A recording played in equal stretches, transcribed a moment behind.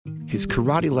his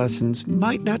karate lessons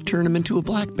might not turn him into a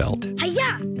black belt.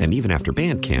 Hi-ya! And even after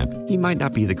band camp, he might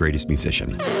not be the greatest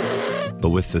musician.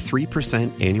 But with the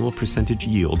 3% annual percentage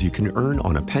yield you can earn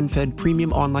on a PenFed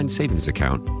premium online savings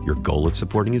account, your goal of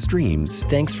supporting his dreams...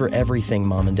 Thanks for everything,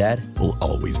 Mom and Dad. ...will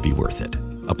always be worth it.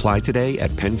 Apply today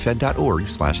at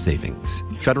PenFed.org/savings.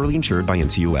 Federally insured by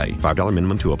NCUA. $5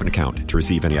 minimum to open account. To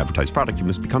receive any advertised product, you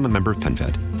must become a member of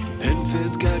PenFed.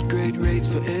 PenFed's got great rates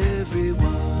for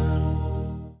everyone.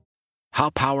 How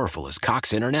powerful is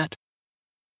Cox Internet?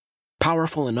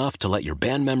 Powerful enough to let your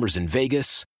band members in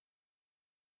Vegas,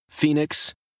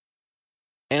 Phoenix,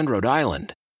 and Rhode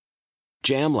Island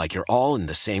jam like you're all in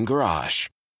the same garage.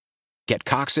 Get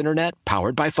Cox Internet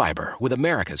powered by fiber with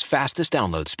America's fastest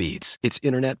download speeds. It's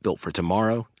internet built for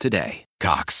tomorrow, today.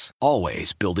 Cox,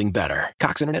 always building better.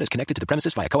 Cox Internet is connected to the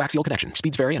premises via coaxial connection.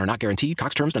 Speeds vary and are not guaranteed.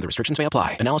 Cox terms and other restrictions may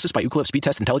apply. Analysis by Ookla Speed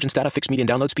Test Intelligence Data. Fixed median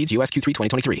download speeds. US Q3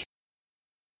 2023.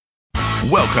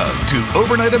 Welcome to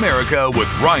Overnight America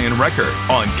with Ryan Recker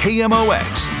on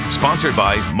KMOX. Sponsored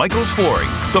by Michael's Flooring,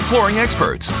 the flooring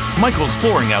experts.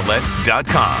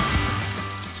 michaelsflooringoutlet.com.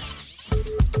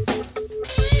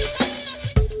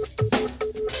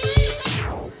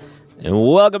 And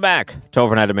welcome back to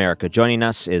Overnight America. Joining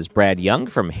us is Brad Young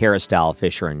from Harris Dowell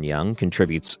Fisher & Young,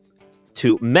 contributes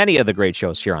to many of the great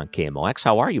shows here on KMOX.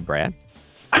 How are you, Brad?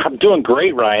 I'm doing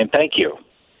great, Ryan. Thank you.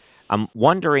 I'm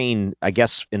wondering, I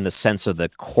guess, in the sense of the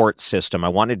court system, I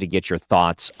wanted to get your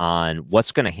thoughts on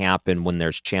what's going to happen when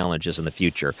there's challenges in the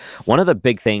future. One of the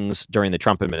big things during the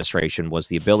Trump administration was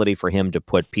the ability for him to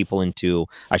put people into,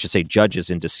 I should say, judges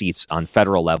into seats on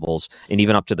federal levels and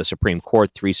even up to the Supreme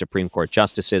Court, 3 Supreme Court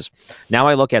justices. Now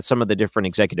I look at some of the different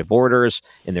executive orders,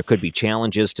 and there could be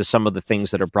challenges to some of the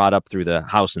things that are brought up through the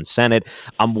House and Senate.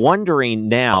 I'm wondering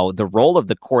now the role of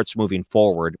the courts moving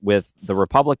forward with the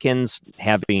Republicans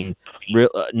having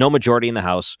no majority in the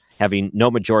House, having no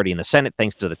majority in the Senate,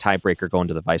 thanks to the tiebreaker going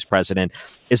to the vice president.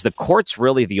 Is the courts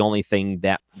really the only thing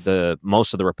that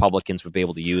most of the Republicans would be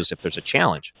able to use if there's a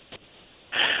challenge?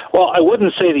 Well, I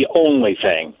wouldn't say the only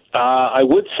thing. I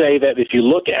would say that if you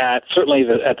look at certainly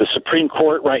at the Supreme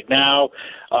Court right now,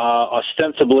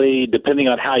 ostensibly, depending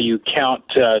on how you count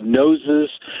noses,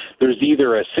 there's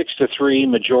either a 6-3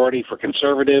 majority for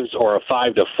conservatives or a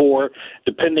 5-4,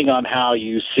 depending on how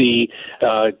you see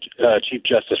Chief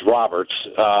Justice Roberts.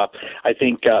 I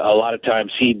think a lot of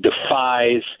times he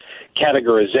defies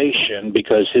categorization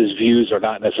because his views are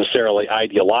not necessarily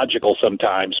ideological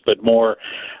sometimes, but more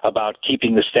about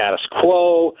keeping the status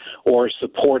quo or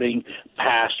supporting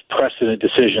past precedent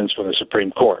decisions from the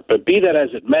Supreme Court. But be that as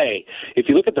it may, if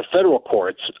you look at the federal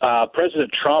courts,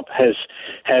 President Trump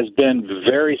has been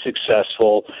very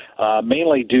successful,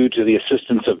 mainly due to the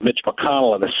assistance of Mitch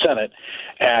McConnell in the Senate,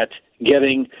 at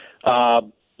getting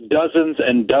dozens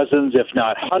and dozens, if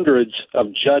not hundreds,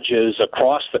 of judges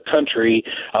across the country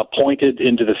appointed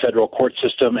into the federal court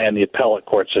system and the appellate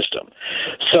court system.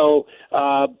 So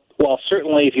while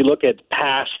certainly if you look at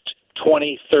past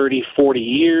 20, 30, 40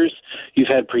 years, you've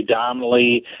had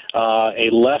predominantly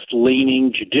a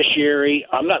left-leaning judiciary.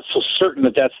 I'm not so certain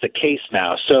that that's the case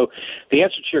now. So the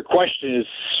answer to your question is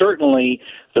certainly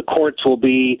the courts will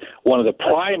be one of the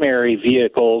primary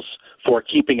vehicles for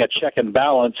keeping a check and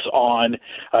balance on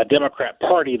a Democrat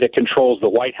Party that controls the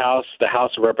White House, the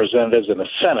House of Representatives, and the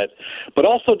Senate. But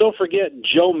also don't forget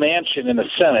Joe Manchin in the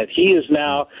Senate. He is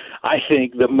now, I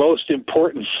think, the most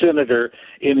important senator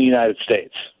in the United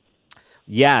States.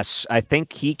 Yes, I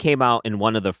think he came out in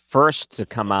one of the first to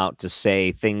come out to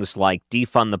say things like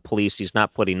defund the police. He's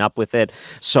not putting up with it.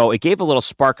 So it gave a little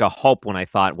spark of hope when I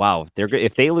thought, wow,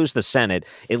 if they lose the Senate,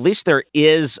 at least there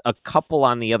is a couple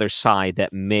on the other side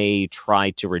that may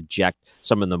try to reject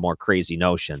some of the more crazy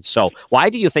notions. So why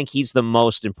do you think he's the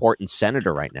most important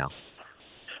senator right now?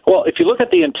 Well, if you look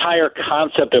at the entire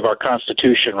concept of our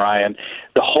Constitution, Ryan,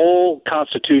 the whole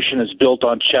Constitution is built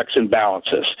on checks and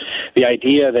balances. The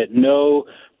idea that no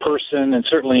person, and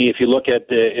certainly if you look at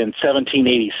in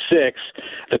 1786,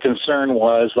 the concern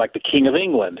was like the King of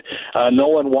England. No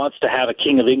one wants to have a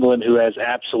King of England who has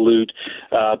absolute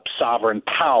sovereign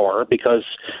power because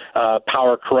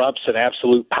power corrupts and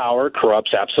absolute power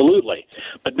corrupts absolutely.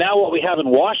 But now what we have in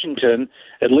Washington,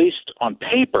 at least on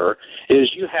paper,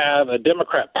 is you have a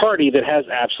Democrat Party that has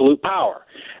absolute power.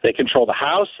 They control the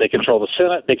House, they control the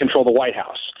Senate, they control the White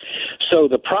House. So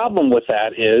the problem with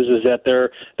that is that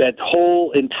that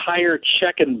whole entire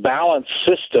check and balance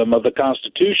system of the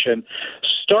Constitution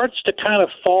starts to kind of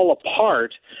fall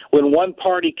apart when one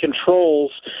party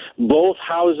controls both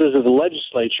houses of the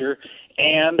legislature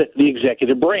and the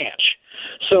executive branch.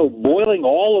 So boiling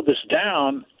all of this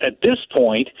down at this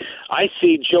point, I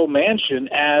see Joe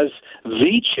Manchin as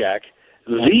the check,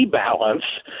 the balance,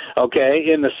 okay,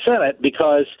 in the Senate,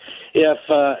 because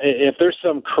if there's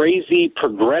some crazy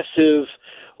progressive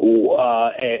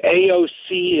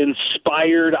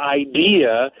AOC-inspired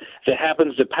idea that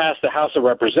happens to pass the House of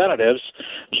Representatives,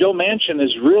 Joe Manchin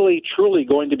is really, truly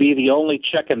going to be the only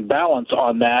check and balance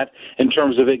on that in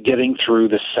terms of it getting through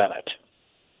the Senate.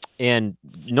 And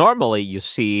normally you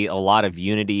see a lot of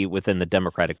unity within the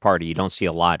Democratic Party. You don't see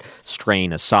a lot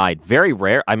straying aside. Very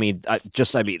rare. I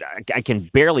can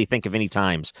barely think of any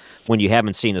times when you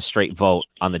haven't seen a straight vote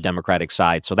on the Democratic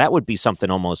side. So that would be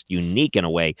something almost unique in a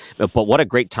way. But what a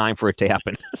great time for it to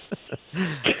happen.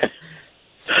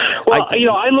 Well,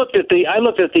 I looked at the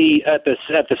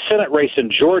Senate race in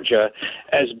Georgia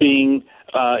as being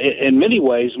in many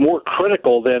ways more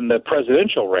critical than the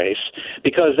presidential race,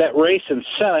 because that race in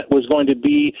Senate was going to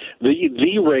be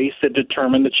the race that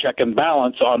determined the check and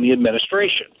balance on the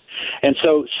administration. And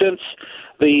so since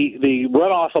the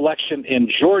runoff election in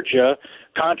Georgia,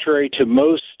 contrary to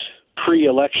most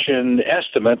pre-election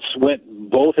estimates, went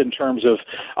both in terms of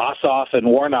Ossoff and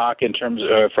Warnock in terms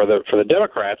of, for the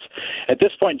Democrats. At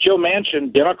this point, Joe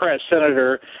Manchin, Democrat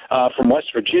senator from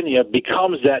West Virginia,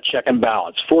 becomes that check and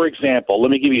balance. For example, let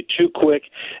me give you two quick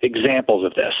examples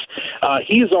of this.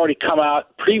 He has already come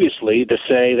out previously to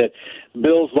say that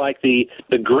bills like the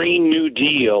Green New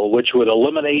Deal, which would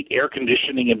eliminate air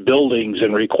conditioning in buildings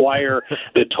and require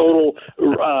the total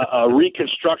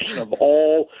reconstruction of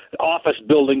all office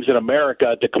buildings in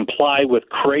America to comply with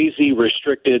crazy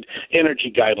restricted energy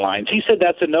guidelines. He said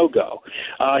that's a no-go.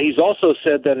 He's also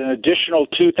said that an additional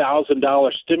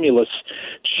 $2,000 stimulus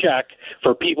check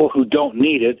for people who don't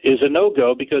need it is a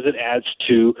no-go because it adds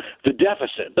to the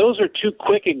deficit. Those are two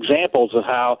quick examples of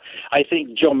how I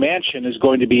think Joe Manchin is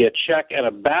going to be a check and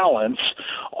a balance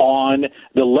on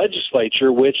the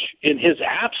legislature, which in his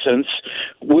absence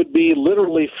would be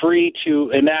literally free to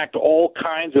enact all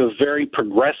kinds of very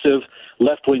progressive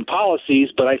left-wing policies,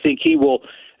 but I think he will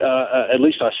at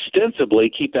least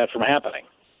ostensibly keep that from happening.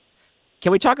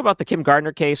 Can we talk about the Kim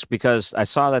Gardner case? Because I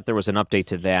saw that there was an update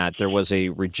to that. There was a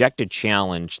rejected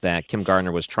challenge that Kim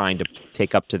Gardner was trying to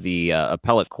take up to the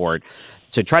appellate court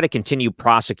to try to continue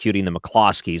prosecuting the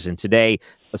McCloskeys. And today,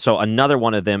 so another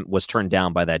one of them was turned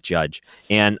down by that judge.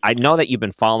 And I know that you've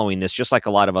been following this, just like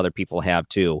a lot of other people have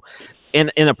too. In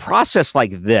a process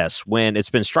like this, when it's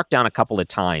been struck down a couple of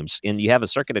times and you have a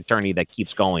circuit attorney that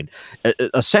keeps going,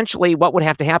 essentially what would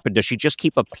have to happen? Does she just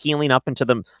keep appealing up into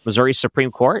the Missouri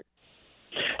Supreme Court?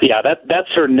 Yeah, that's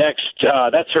her next.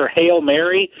 That's her Hail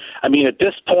Mary. I mean, at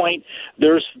this point,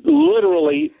 there's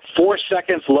literally 4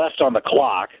 seconds left on the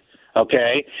clock.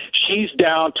 Okay, she's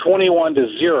down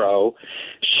 21-0.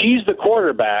 She's the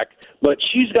quarterback, but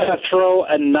she's got to throw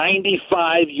a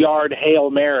 95-yard Hail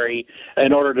Mary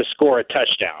in order to score a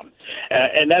touchdown.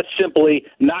 And that's simply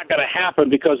not going to happen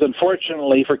because,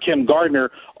 unfortunately for Kim Gardner,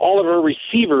 all of her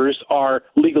receivers are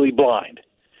legally blind.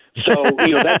 So,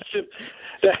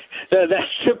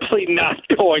 that's simply not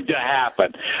going to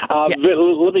happen.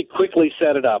 Let me quickly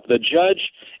set it up. The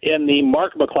judge in the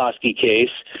Mark McCloskey case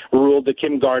ruled that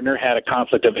Kim Gardner had a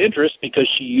conflict of interest because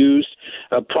she used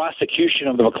a prosecution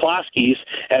of the McCloskeys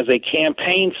as a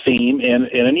campaign theme in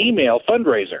an email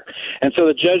fundraiser. And so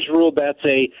the judge ruled that's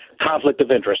a conflict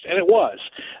of interest, and it was.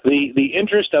 The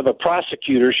interest of a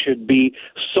prosecutor should be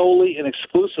solely and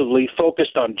exclusively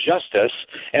focused on justice,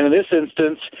 and in this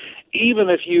instance, even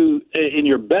if you, in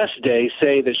your best day,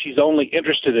 say that she's only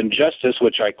interested in justice,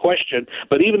 which I question,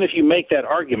 but even if you make that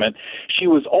argument, she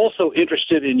was also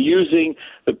interested in using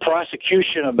the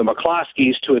prosecution of the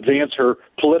McCloskeys to advance her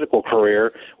political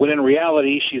career, when in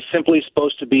reality she's simply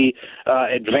supposed to be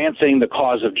advancing the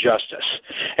cause of justice.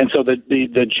 And so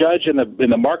the judge in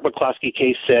the Mark McCloskey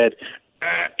case said,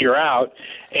 you're out,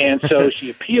 and so she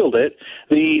appealed it.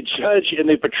 The judge in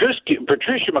the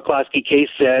Patricia McCloskey case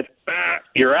said,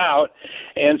 you're out,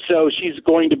 and so she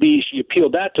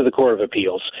appealed that to the Court of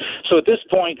Appeals. So at this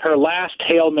point, her last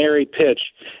Hail Mary pitch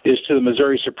is to the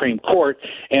Missouri Supreme Court,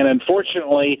 and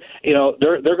unfortunately,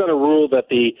 they're going to rule that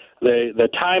the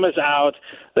time is out,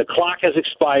 the clock has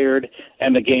expired,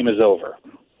 and the game is over.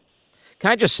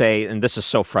 Can I just say, and this is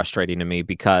so frustrating to me,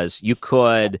 because you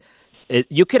could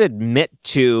admit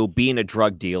to being a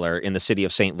drug dealer in the city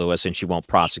of St. Louis and she won't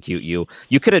prosecute you.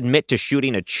 You could admit to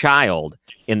shooting a child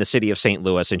in the city of St.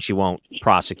 Louis and she won't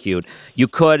prosecute. You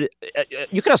could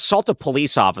assault a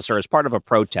police officer as part of a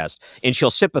protest and she'll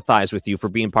sympathize with you for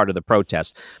being part of the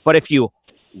protest. But if you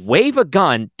wave a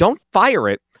gun, don't fire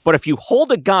it, But if you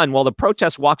hold a gun while the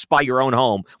protest walks by your own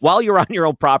home, while you're on your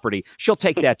own property, she'll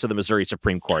take that to the Missouri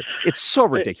Supreme Court. It's so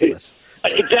ridiculous.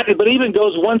 Exactly, but it even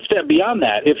goes one step beyond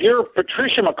that. If you're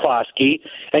Patricia McCloskey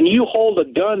and you hold a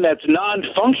gun that's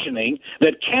non-functioning,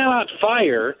 that cannot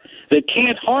fire, that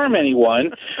can't harm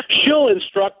anyone, she'll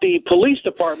instruct the police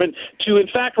department to, in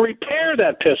fact, repair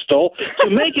that pistol to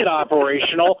make it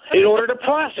operational in order to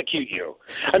prosecute you.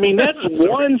 I mean, that's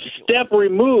one step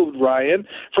removed, Ryan,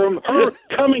 from her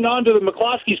coming onto the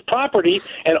McCloskey's property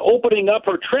and opening up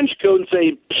her trench coat and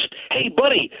say, "Hey,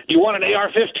 buddy, do you want an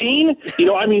AR-15?" You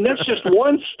know, I mean, that's just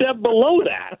one step below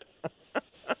that.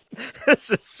 This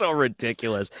is so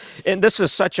ridiculous. And this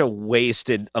is such a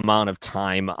wasted amount of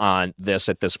time on this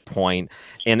at this point.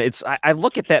 And I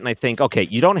look at that and I think, okay,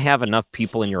 you don't have enough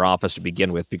people in your office to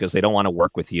begin with because they don't want to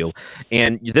work with you.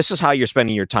 And this is how you're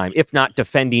spending your time, if not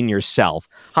defending yourself.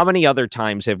 How many other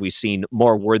times have we seen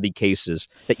more worthy cases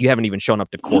that you haven't even shown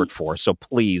up to court for? So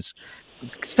please,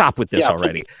 stop with this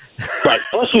already. Right.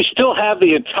 Plus, we still have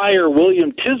the entire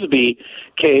William Tisby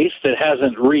case that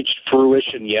hasn't reached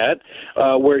fruition yet,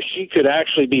 where she could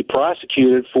actually be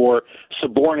prosecuted for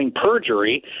suborning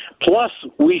perjury. Plus,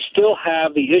 we still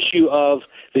have the issue of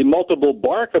the multiple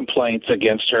bar complaints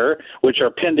against her, which are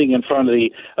pending in front of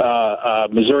the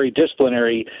Missouri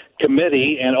Disciplinary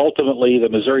Committee and ultimately the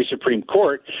Missouri Supreme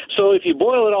Court. So if you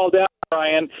boil it all down,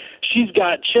 Brian, she's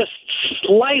got just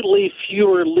slightly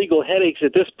fewer legal headaches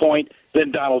at this point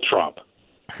than Donald Trump.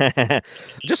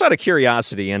 Just out of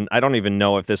curiosity, and I don't even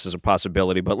know if this is a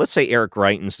possibility, but let's say Eric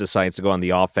Greitens decides to go on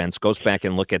the offense, goes back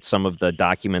and look at some of the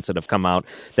documents that have come out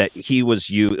that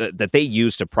that they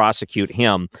used to prosecute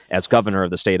him as governor of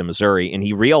the state of Missouri, and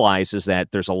he realizes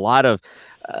that there's a lot of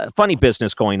funny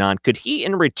business going on. Could he,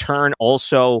 in return,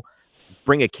 also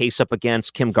bring a case up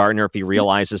against Kim Gardner if he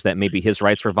realizes that maybe his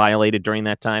rights were violated during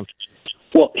that time?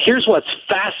 Well, here's what's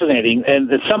fascinating,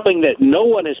 and it's something that no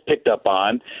one has picked up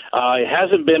on. It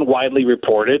hasn't been widely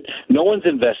reported. No one's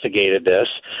investigated this.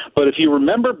 But if you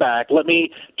remember back, let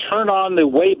me turn on the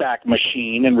Wayback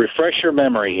Machine and refresh your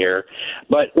memory here.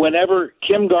 But whenever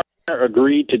Kim Gardner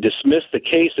agreed to dismiss the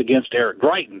case against Eric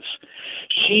Greitens,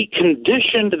 she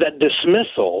conditioned that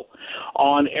dismissal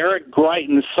on Eric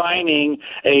Greitens signing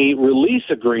a release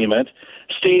agreement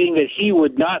stating that he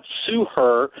would not sue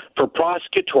her for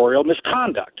prosecutorial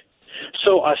misconduct.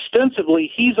 So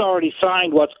ostensibly, he's already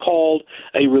signed what's called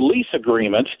a release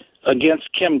agreement against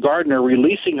Kim Gardner,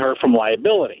 releasing her from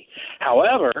liability.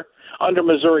 However, under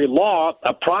Missouri law,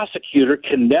 a prosecutor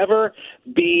can never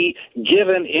be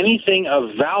given anything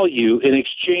of value in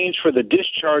exchange for the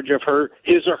discharge of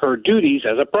his or her duties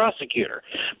as a prosecutor.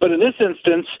 But in this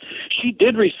instance, she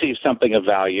did receive something of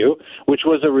value, which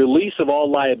was a release of all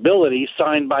liability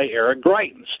signed by Eric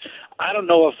Greitens. I don't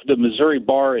know if the Missouri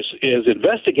bar is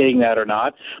investigating that or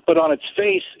not, but on its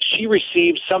face, she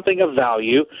received something of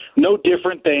value, no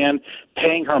different than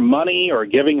paying her money or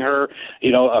giving her,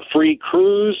 a free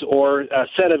cruise or a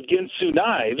set of Ginsu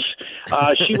knives.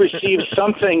 She received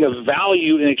something of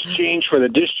value in exchange for the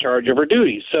discharge of her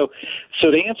duties. So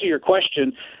to answer your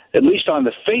question, at least on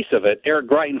the face of it, Eric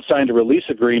Greitens signed a release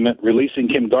agreement releasing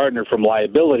Kim Gardner from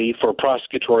liability for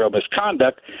prosecutorial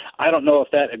misconduct. I don't know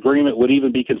if that agreement would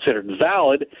even be considered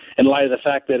valid in light of the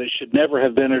fact that it should never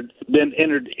have been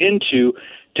entered into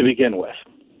to begin with.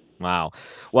 Wow.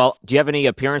 Well, do you have any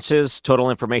appearances, Total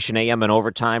Information AM and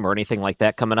Overtime or anything like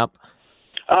that coming up?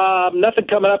 Nothing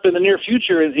coming up in the near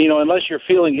future, unless you're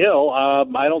feeling ill.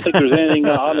 I don't think there's anything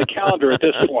on the calendar at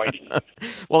this point.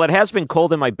 Well, it has been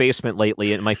cold in my basement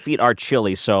lately, and my feet are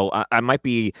chilly, so I might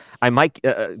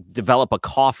develop a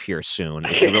cough here soon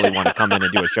if you really want to come in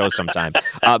and do a show sometime.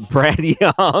 Brad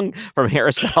Young from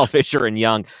Harris Dowell Fisher and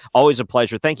Young, always a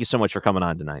pleasure. Thank you so much for coming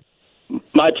on tonight.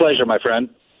 My pleasure, my friend.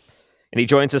 And he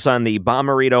joins us on the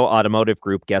Bomarito Automotive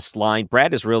Group guest line.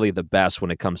 Brad is really the best when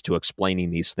it comes to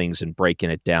explaining these things and breaking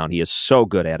it down. He is so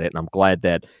good at it, and I'm glad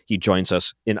that he joins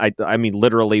us. And I mean,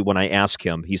 literally, when I ask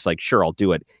him, he's like, sure, I'll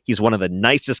do it. He's one of the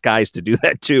nicest guys to do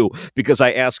that, too, because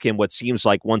I ask him what seems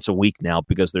like once a week now,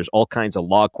 because there's all kinds of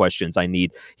law questions I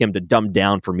need him to dumb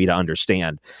down for me to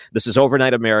understand. This is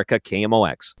Overnight America,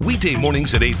 KMOX. Weekday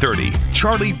mornings at 8:30,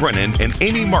 Charlie Brennan and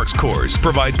Amy Marks-Kors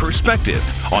provide perspective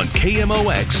on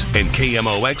KMOX and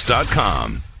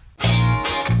KMOX.com.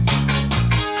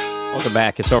 Welcome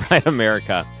back. It's Overnight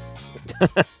America.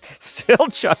 Still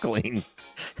chuckling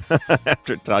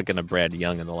after talking to Brad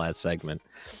Young in the last segment.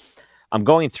 I'm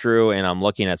going through and I'm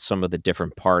looking at some of the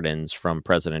different pardons from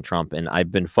President Trump, and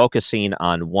I've been focusing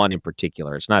on one in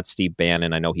particular. It's not Steve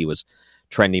Bannon. I know he was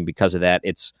trending because of that.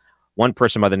 It's one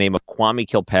person by the name of Kwame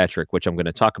Kilpatrick, which I'm going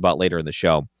to talk about later in the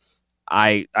show.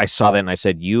 I saw that and I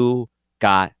said, you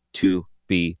got to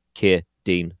be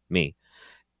kidding me.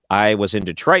 I was in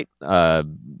Detroit,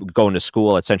 going to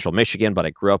school at Central Michigan, but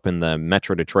I grew up in the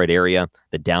Metro Detroit area,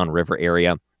 the Downriver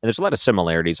area. And there's a lot of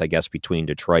similarities, I guess, between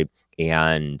Detroit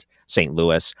and St.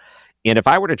 Louis. And if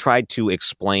I were to try to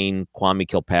explain Kwame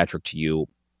Kilpatrick to you,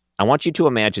 I want you to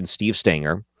imagine Steve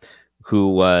Stenger, who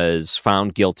was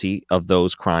found guilty of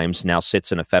those crimes, now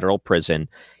sits in a federal prison.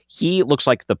 He looks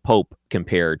like the Pope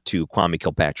compared to Kwame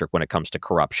Kilpatrick when it comes to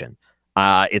corruption.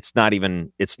 It's night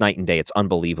and day. It's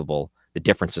unbelievable, the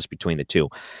differences between the two.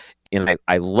 And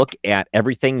I look at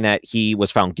everything that he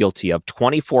was found guilty of,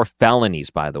 24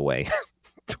 felonies, by the way,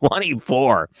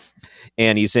 24.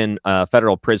 And he's in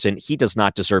federal prison. He does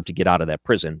not deserve to get out of that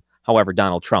prison. However,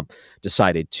 Donald Trump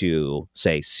decided to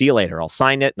say, see you later. I'll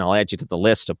sign it and I'll add you to the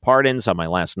list of pardons on my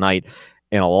last night.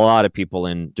 And a lot of people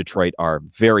in Detroit are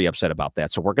very upset about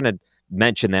that. So we're going to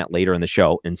mention that later in the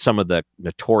show and some of the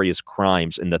notorious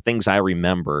crimes and the things I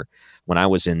remember when I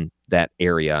was in that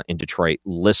area in Detroit,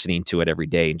 listening to it every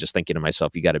day and just thinking to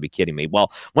myself, you got to be kidding me.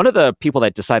 Well, one of the people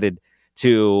that decided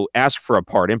to ask for a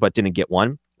pardon but didn't get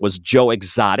one was Joe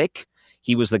Exotic.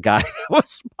 He was the guy that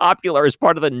was popular as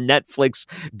part of the Netflix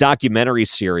documentary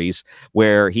series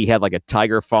where he had like a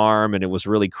tiger farm and it was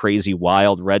really crazy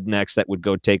wild rednecks that would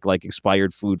go take like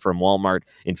expired food from Walmart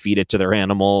and feed it to their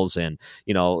animals. And,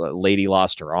 you know, a lady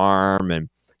lost her arm and,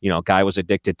 you know, a guy was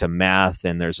addicted to meth.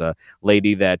 And there's a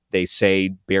lady that they say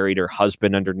buried her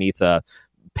husband underneath a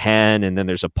pen. And then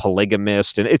there's a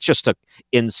polygamist. And it's just an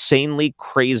insanely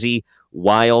crazy,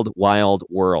 wild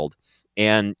world.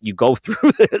 And you go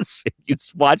through this, you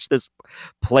watch this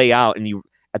play out, and you,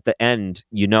 at the end,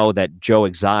 you know that Joe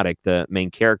Exotic, the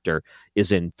main character,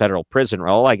 is in federal prison,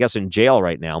 or I guess in jail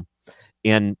right now.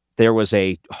 And there was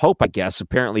a hope, I guess.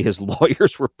 Apparently his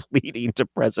lawyers were pleading to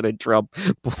President Trump,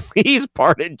 please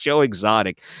pardon Joe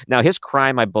Exotic. Now, his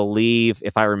crime, I believe,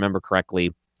 if I remember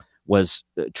correctly, was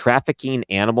trafficking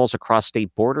animals across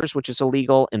state borders, which is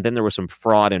illegal. And then there was some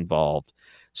fraud involved.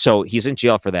 So he's in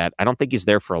jail for that. I don't think he's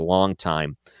there for a long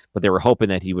time, but they were hoping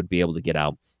that he would be able to get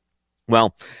out.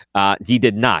 Well, he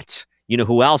did not. You know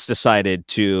who else decided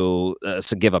to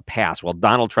give a pass? Well,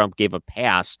 Donald Trump gave a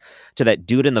pass to that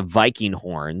dude in the Viking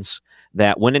horns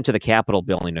that went into the Capitol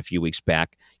building a few weeks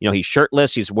back. You know, he's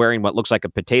shirtless. He's wearing what looks like a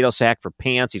potato sack for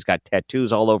pants. He's got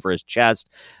tattoos all over his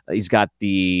chest. He's got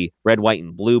the red, white,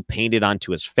 and blue painted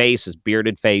onto his face, his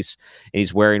bearded face. And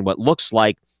he's wearing what looks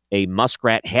like a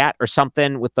muskrat hat or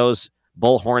something with those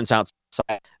bull horns outside.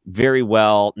 Very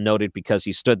well noted because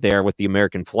he stood there with the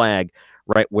American flag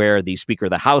right where the Speaker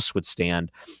of the House would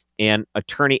stand. And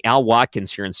attorney Al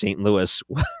Watkins here in St. Louis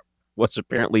was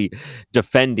apparently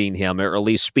defending him, or at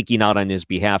least speaking out on his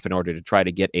behalf in order to try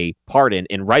to get a pardon.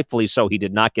 And rightfully so, he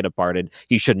did not get a pardon.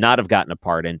 He should not have gotten a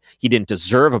pardon. He didn't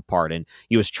deserve a pardon.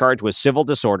 He was charged with civil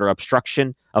disorder,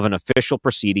 obstruction of an official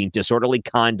proceeding, disorderly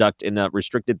conduct in a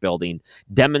restricted building,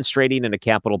 demonstrating in a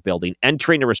Capitol building,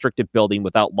 entering a restricted building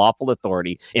without lawful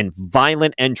authority, and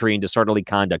violent entry and disorderly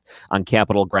conduct on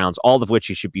Capitol grounds, all of which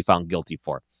he should be found guilty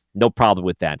for. No problem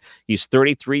with that. He's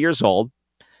 33 years old.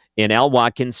 And Al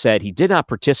Watkins said he did not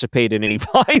participate in any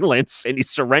violence and he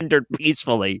surrendered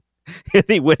peacefully. And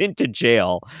he went into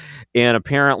jail. And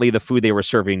apparently the food they were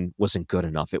serving wasn't good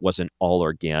enough. It wasn't all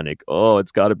organic. Oh,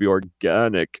 it's got to be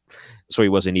organic. So he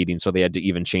wasn't eating. So they had to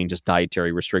even change his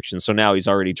dietary restrictions. So now he's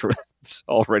already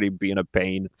being a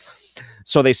pain.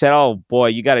 So they said, oh, boy,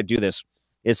 you got to do this.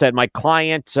 It said, my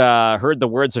client heard the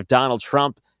words of Donald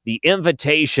Trump, the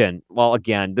invitation. Well,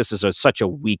 again, this is such a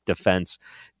weak defense.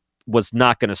 Was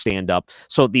not going to stand up.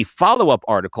 So the follow-up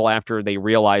article, after they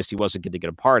realized he wasn't going to get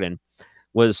a pardon,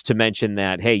 was to mention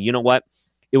that, hey, you know what?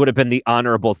 It would have been the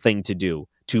honorable thing to do,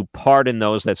 to pardon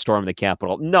those that stormed the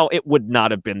Capitol. No, it would not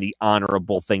have been the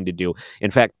honorable thing to do. In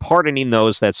fact, pardoning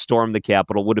those that stormed the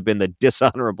Capitol would have been the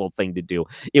dishonorable thing to do.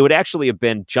 It would actually have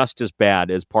been just as bad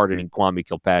as pardoning Kwame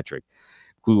Kilpatrick,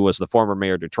 who was the former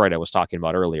mayor of Detroit I was talking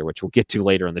about earlier, which we'll get to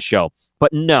later in the show.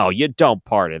 But no, you don't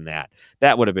pardon that.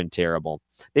 That would have been terrible.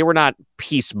 They were not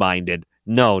peace-minded.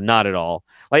 No, not at all.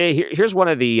 Like, here's one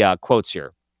of the quotes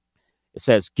here. It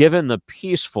says, given the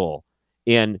peaceful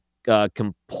and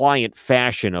compliant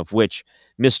fashion of which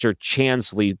Mr.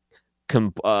 Chansley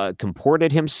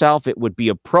comported himself, it would be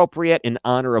appropriate and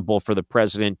honorable for the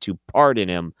president to pardon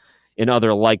him and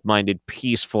other like-minded,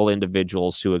 peaceful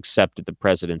individuals who accepted the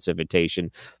president's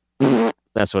invitation.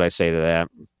 That's what I say to that.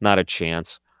 Not a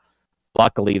chance.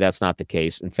 Luckily, that's not the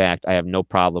case. In fact, I have no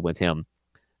problem with him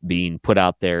being put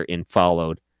out there and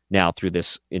followed now through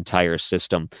this entire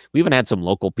system. We even had some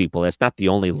local people. That's not the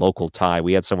only local tie.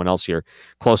 We had someone else here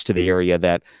close to the area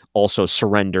that also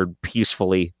surrendered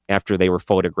peacefully after they were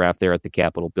photographed there at the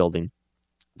Capitol building.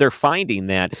 they're finding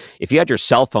that if you had your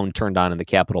cell phone turned on in the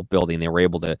Capitol building, they were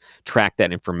able to track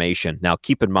that information. Now,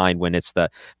 keep in mind, when it's the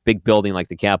big building like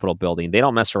the Capitol building, they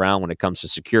don't mess around when it comes to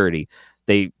security.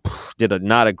 They did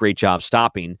not a great job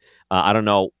stopping. I don't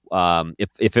know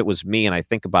if it was me, and I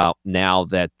think about now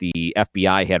that the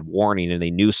FBI had warning and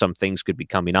they knew some things could be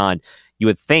coming on, you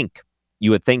would think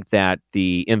that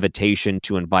the invitation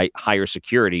to invite higher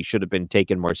security should have been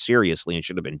taken more seriously and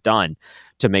should have been done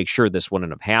to make sure this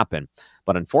wouldn't have happened.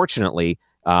 But unfortunately,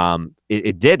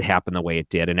 it did happen the way it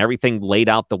did, and everything laid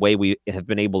out the way we have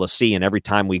been able to see. And every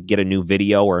time we get a new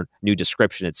video or new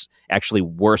description, it's actually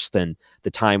worse than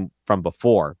the time from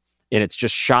before. And it's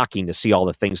just shocking to see all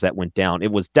the things that went down.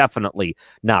 It was definitely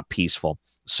not peaceful.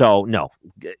 So, no,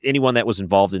 anyone that was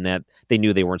involved in that, they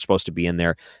knew they weren't supposed to be in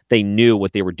there. They knew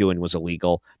what they were doing was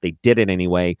illegal. They did it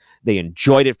anyway. They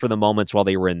enjoyed it for the moments while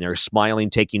they were in there,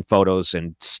 smiling, taking photos,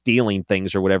 and stealing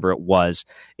things or whatever it was.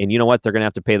 And you know what? They're going to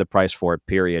have to pay the price for it,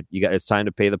 period. It's time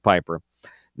to pay the piper.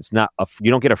 It's not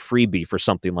you don't get a freebie for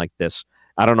something like this.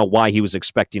 I don't know why he was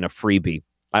expecting a freebie.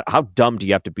 How dumb do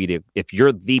you have to be if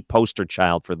you're the poster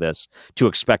child for this, to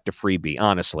expect a freebie,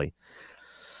 honestly?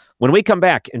 When we come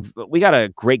back, and we got a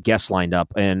great guest lined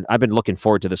up, and I've been looking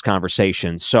forward to this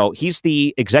conversation. So he's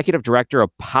the executive director of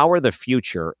Power the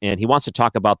Future, and he wants to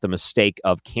talk about the mistake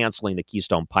of canceling the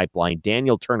Keystone Pipeline.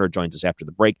 Daniel Turner joins us after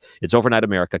the break. It's Overnight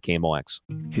America, KMOX.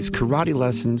 His karate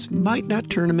lessons might not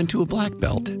turn him into a black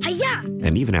belt. Hi-ya!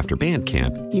 And even after band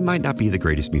camp, he might not be the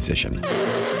greatest musician.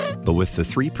 But with the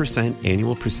 3%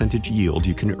 annual percentage yield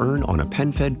you can earn on a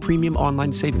PenFed premium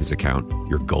online savings account,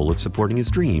 your goal of supporting his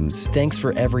dreams... Thanks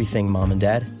for everything, Mom and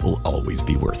Dad. ...will always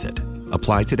be worth it.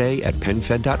 Apply today at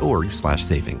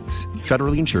PenFed.org/savings.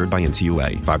 Federally insured by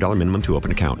NCUA. $5 minimum to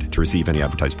open account. To receive any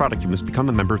advertised product, you must become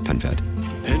a member of PenFed.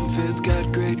 PenFed's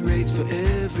got great rates for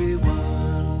everyone.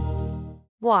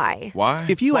 Why? Why?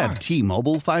 If you have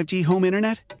T-Mobile 5G home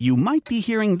internet, you might be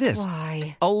hearing this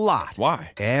Why? a lot.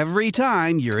 Why? Every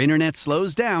time your internet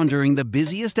slows down during the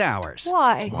busiest hours.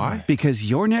 Why? Why? Because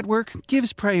your network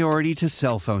gives priority to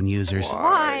cell phone users.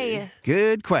 Why?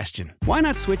 Good question. Why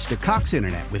not switch to Cox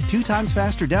Internet with 2 times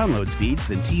faster download speeds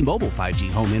than T-Mobile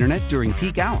 5G home internet during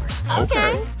peak hours?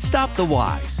 Okay. Stop the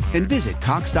whys and visit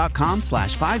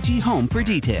cox.com/5G home for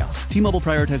details. T-Mobile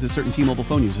prioritizes certain T-Mobile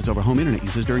phone users over home internet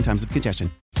users during times of congestion.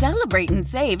 Celebrate and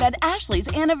save at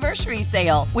Ashley's Anniversary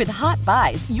Sale. With Hot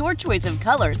Buys, your choice of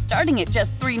colors starting at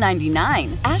just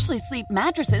 $3.99. Ashley Sleep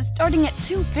mattresses starting at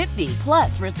 $2.50.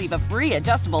 Plus, receive a free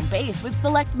adjustable base with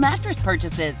select mattress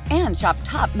purchases. And shop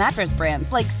top mattress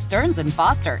brands like Stearns &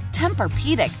 Foster,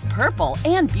 Tempur-Pedic, Purple,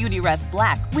 and Beautyrest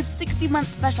Black with 60-month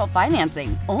special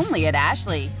financing. Only at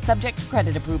Ashley. Subject to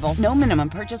credit approval. No minimum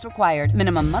purchase required.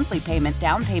 Minimum monthly payment,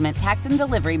 down payment, tax, and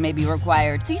delivery may be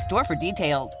required. See store for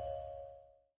details.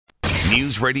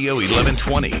 News Radio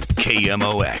 1120,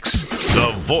 KMOX,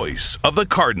 the voice of the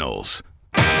Cardinals.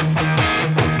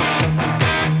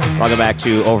 Welcome back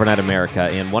to Overnight America.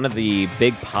 And one of the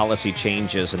big policy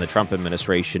changes in the Trump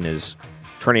administration is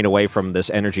turning away from this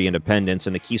energy independence,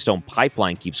 and the Keystone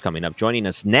Pipeline keeps coming up. Joining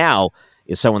us now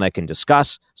is someone that can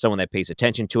discuss, someone that pays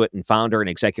attention to it, and founder and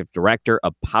executive director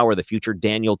of Power the Future,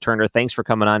 Daniel Turner. Thanks for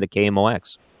coming on to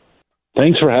KMOX.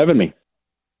 Thanks for having me.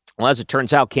 Well, as it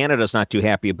turns out, Canada's not too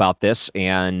happy about this,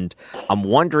 and I'm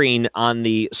wondering, on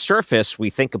the surface,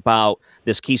 we think about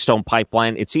this Keystone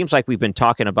Pipeline. It seems like we've been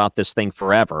talking about this thing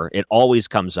forever. It always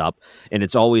comes up, and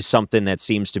it's always something that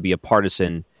seems to be a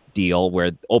partisan deal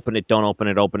where open it, don't open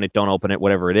it, open it, don't open it,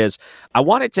 whatever it is. I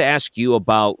wanted to ask you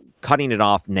about cutting it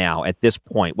off now at this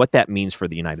point, what that means for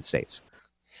the United States.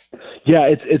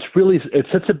 Yeah, it's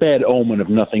such a bad omen, if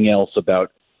nothing else,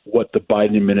 about what the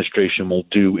Biden administration will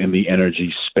do in the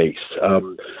energy space.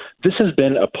 This has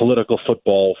been a political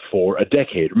football for a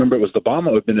decade. Remember, it was the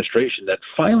Obama administration that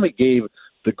finally gave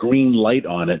the green light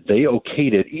on it. They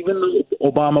okayed it, even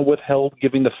though Obama withheld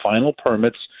giving the final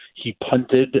permits. He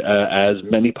punted, as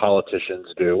many politicians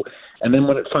do. And then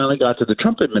when it finally got to the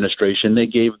Trump administration, they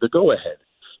gave the go-ahead.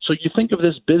 So you think of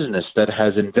this business that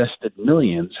has invested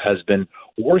millions, has been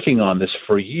working on this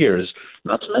for years,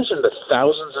 not to mention the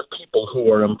thousands of people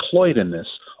who are employed in this.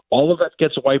 All of that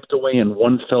gets wiped away in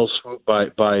one fell swoop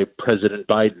by President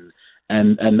Biden.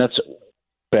 And that's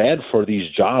bad for these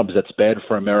jobs. That's bad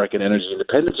for American energy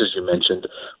independence, as you mentioned.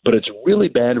 But it's really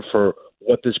bad for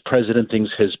what this president thinks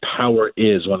his power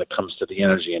is when it comes to the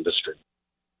energy industry.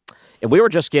 And we were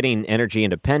just getting energy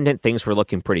independent. Things were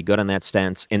looking pretty good in that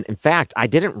sense. And in fact, I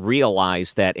didn't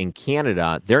realize that in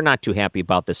Canada, they're not too happy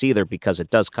about this either because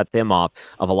it does cut them off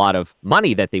of a lot of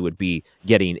money that they would be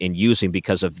getting and using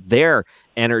because of their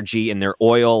energy and their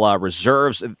oil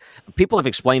reserves. People have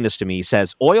explained this to me. He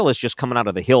says oil is just coming out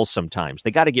of the hills sometimes.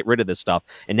 They got to get rid of this stuff.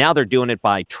 And now they're doing it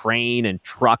by train and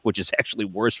truck, which is actually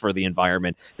worse for the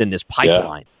environment than this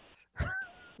pipeline.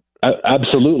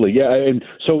 Absolutely. Yeah. And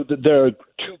so there are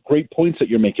two great points that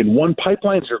you're making. One,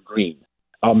 pipelines are green.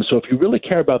 So if you really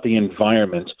care about the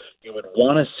environment, you would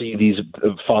want to see these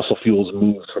fossil fuels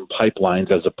moved from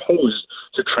pipelines as opposed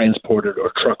to transported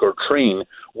or truck or train,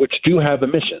 which do have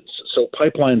emissions. So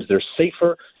pipelines, they're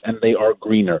safer and they are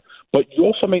greener. But you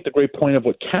also make the great point of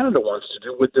what Canada wants to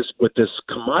do with this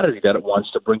commodity that it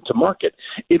wants to bring to market.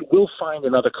 It will find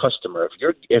another customer.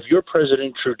 If you're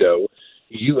President Trudeau,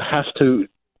 you have to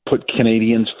put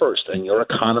Canadians first and your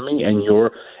economy and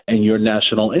your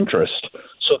national interest.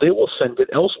 So they will send it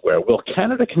elsewhere. Well,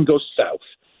 Canada can go south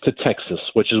to Texas,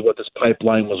 which is what this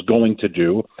pipeline was going to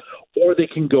do, or they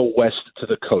can go west to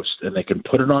the coast and they can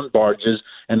put it on barges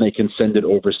and they can send it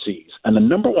overseas. And the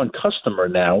number one customer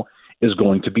now is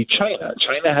going to be China.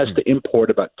 China has to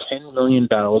import about 10 million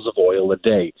barrels of oil a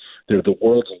day. They're the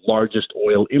world's largest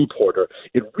oil importer.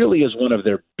 It really is one of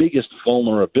their biggest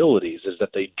vulnerabilities is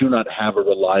that they do not have a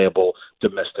reliable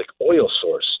domestic oil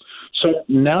source. So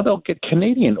now they'll get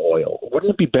Canadian oil.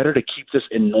 Wouldn't it be better to keep this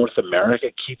in North America,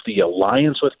 keep the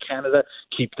alliance with Canada,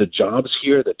 keep the jobs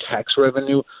here, the tax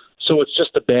revenue? So it's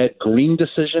just a bad green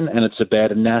decision, and it's a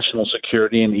bad national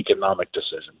security and economic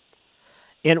decision.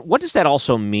 And what does that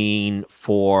also mean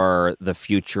for the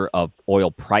future of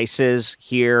oil prices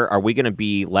here? Are we going to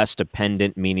be less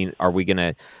dependent, meaning are we going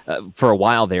to, for a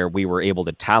while there, we were able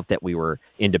to tout that we were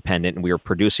independent and we were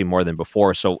producing more than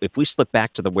before. So if we slip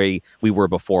back to the way we were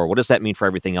before, what does that mean for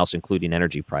everything else, including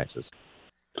energy prices?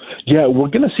 Yeah, we're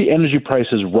going to see energy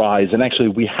prices rise. And actually,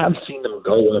 we have seen them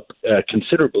go up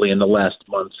considerably in the last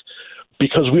month.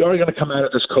 Because we are going to come out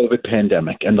of this COVID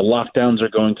pandemic and the lockdowns are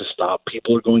going to stop.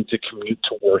 People are going to commute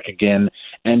to work again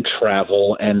and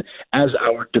travel. And as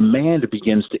our demand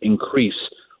begins to increase,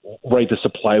 right, the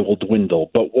supply will dwindle.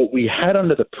 But what we had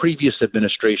under the previous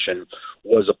administration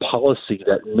was a policy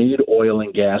that made oil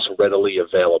and gas readily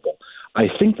available. I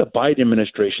think the Biden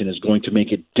administration is going to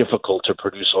make it difficult to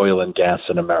produce oil and gas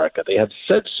in America. They have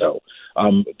said so.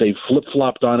 They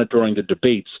flip-flopped on it during the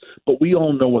debates, but we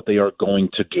all know what they are going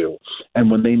to do.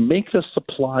 And when they make the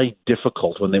supply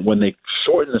difficult, when they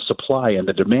shorten the supply and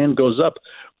the demand goes up,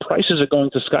 prices are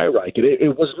going to skyrocket.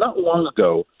 It was not long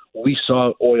ago we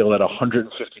saw oil at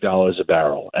 $150 a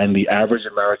barrel, and the average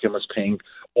American was paying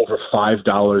over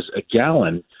 $5 a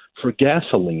gallon for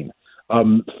gasoline.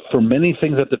 For many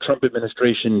things that the Trump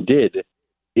administration did,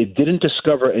 it didn't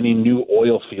discover any new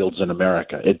oil fields in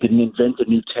America. It didn't invent a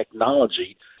new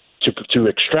technology to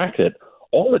extract it.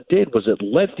 All it did was it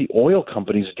let the oil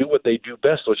companies do what they do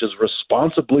best, which is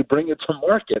responsibly bring it to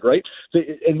market, right?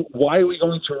 And why are we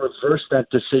going to reverse that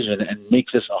decision and make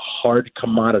this a hard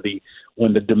commodity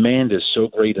when the demand is so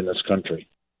great in this country?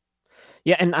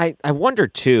 Yeah, and I wonder,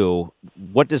 too,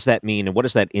 what does that mean and what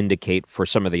does that indicate for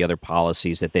some of the other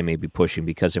policies that they may be pushing?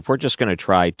 Because if we're just going to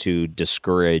try to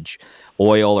discourage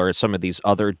oil or some of these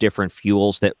other different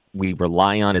fuels that we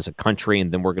rely on as a country,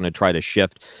 and then we're going to try to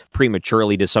shift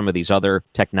prematurely to some of these other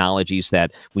technologies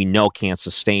that we know can't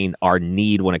sustain our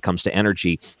need when it comes to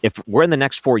energy. If we're in the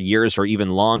next 4 years or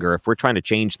even longer, if we're trying to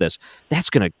change this, that's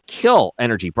going to kill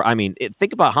energy. I mean,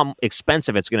 think about how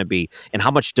expensive it's going to be and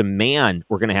how much demand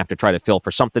we're going to have to try to fill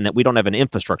for something that we don't have an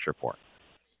infrastructure for.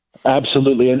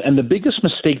 Absolutely. And the biggest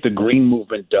mistake the green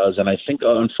movement does, and I think,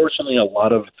 unfortunately, a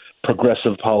lot of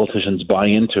progressive politicians buy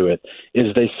into it,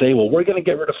 is they say, well, we're going to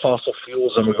get rid of fossil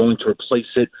fuels and we're going to replace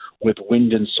it with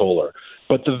wind and solar.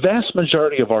 But the vast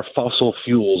majority of our fossil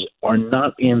fuels are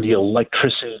not in the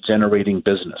electricity generating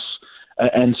business.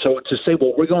 And so to say,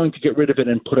 well, we're going to get rid of it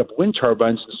and put up wind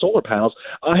turbines and solar panels,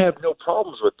 I have no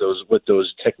problems with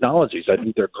those technologies. I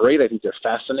think they're great. I think they're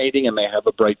fascinating, and they have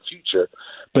a bright future.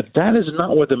 But that is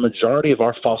not where the majority of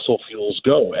our fossil fuels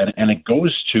go, and it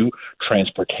goes to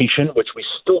transportation, which we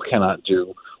still cannot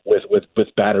do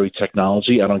with battery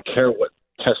technology. I don't care what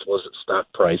Tesla's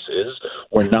stock price is.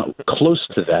 We're not close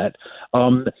to that.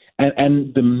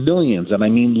 And the millions, and I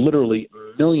mean literally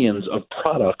millions of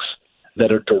products that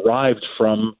are derived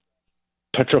from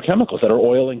petrochemicals, that are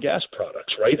oil and gas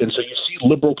products, right? And so you see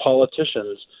liberal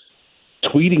politicians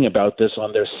tweeting about this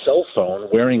on their cell phone,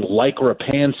 wearing Lycra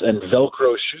pants and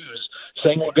Velcro shoes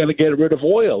saying we're going to get rid of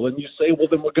oil. And you say, well,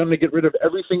 then we're going to get rid of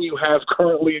everything you have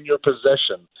currently in your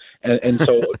possession. And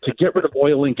so to get rid of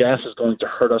oil and gas is going to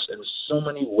hurt us in so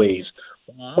many ways,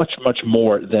 much, much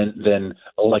more than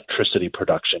electricity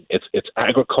production. It's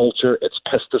agriculture, it's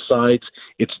pesticides,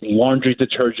 it's laundry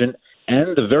detergent,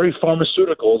 and the very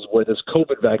pharmaceuticals where this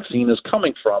COVID vaccine is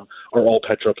coming from are all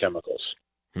petrochemicals.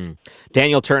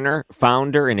 Daniel Turner,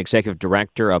 founder and executive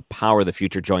director of Power the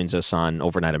Future, joins us on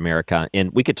Overnight America. And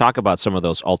we could talk about some of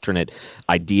those alternate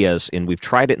ideas. And we've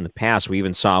tried it in the past. We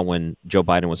even saw when Joe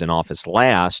Biden was in office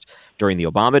last, during the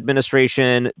Obama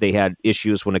administration, they had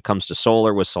issues when it comes to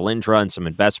solar with Solyndra and some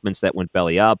investments that went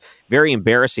belly up. Very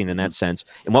embarrassing in that sense.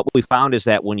 And what we found is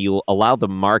that when you allow the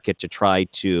market to try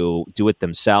to do it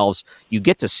themselves, you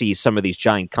get to see some of these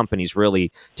giant companies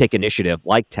really take initiative,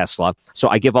 like Tesla. So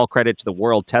I give all credit to the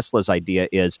world. Tesla's idea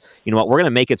is, you know what, we're going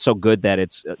to make it so good that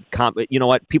it's, you know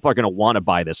what, people are going to want to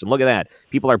buy this. And look at that.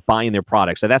 People are buying their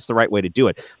products. So that's the right way to do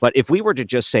it. But if we were to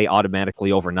just say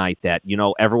automatically overnight that, you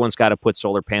know, everyone's got to put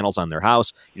solar panels on their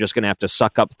house, you're just going to have to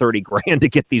suck up 30 grand to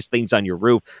get these things on your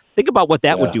roof. Think about what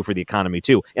that would do for the economy,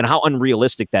 too, and how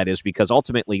unrealistic that is, because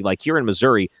ultimately, like here in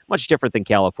Missouri, much different than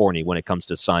California when it comes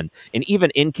to sun. And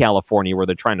even in California, where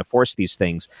they're trying to force these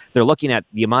things, they're looking at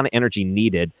the amount of energy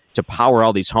needed to power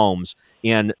all these homes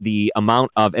and the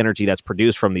amount of energy that's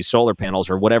produced from these solar panels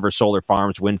or whatever, solar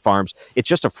farms, wind farms. It's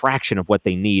just a fraction of what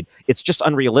they need. It's just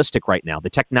unrealistic right now. The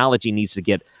technology needs to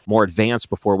get more advanced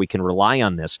before we can rely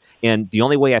on this. And the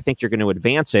only way I think you're going to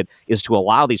advance it is to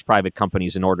allow these private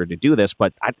companies in order to do this.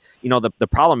 But, the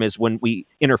problem is when we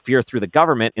interfere through the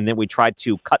government and then we try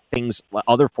to cut things,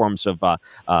 other forms of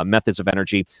methods of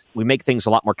energy, we make things a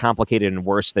lot more complicated and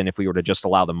worse than if we were to just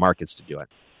allow the markets to do it.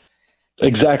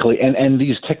 Exactly. And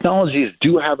these technologies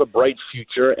do have a bright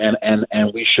future, and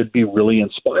we should be really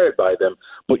inspired by them.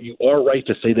 But you are right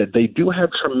to say that they do have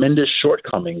tremendous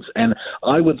shortcomings. And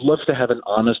I would love to have an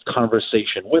honest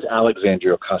conversation with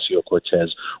Alexandria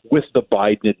Ocasio-Cortez, with the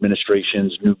Biden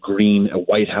administration's new Green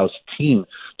White House team,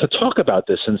 to talk about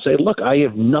this and say, look, I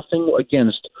have nothing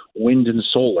against wind and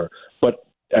solar, but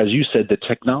as you said, the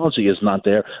technology is not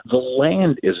there. The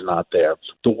land is not there.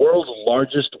 The world's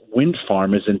largest wind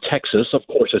farm is in Texas. Of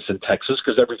course, it's in Texas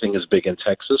because everything is big in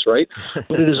Texas, right?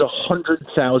 But it is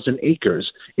 100,000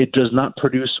 acres. It does not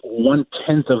produce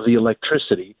 1/10 of the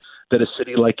electricity that a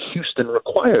city like Houston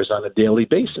requires on a daily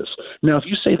basis. Now, if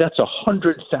you say that's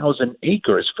 100,000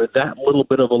 acres for that little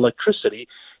bit of electricity,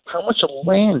 how much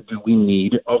land do we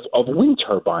need of wind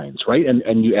turbines, right?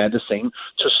 And you add the same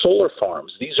to solar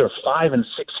farms. These are 5,000 and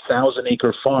 6,000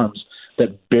 acre farms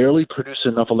that barely produce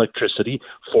enough electricity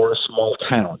for a small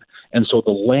town. And so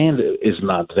the land is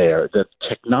not there. The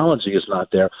technology is not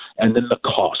there. And then the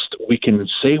cost. We can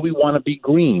say we want to be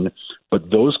green, but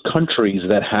those countries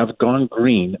that have gone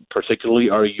green, particularly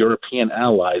our European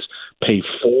allies, pay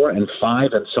 4 and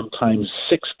 5 and sometimes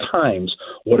 6 times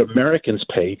what Americans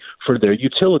pay for their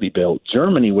utility bill.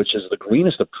 Germany, which is the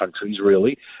greenest of countries,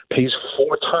 really, pays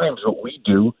 4 times what we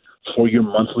do for your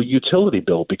monthly utility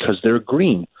bill because they're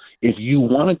green. If you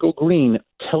want to go green,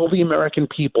 tell the American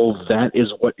people that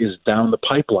is what is down the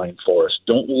pipeline for us.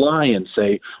 Don't lie and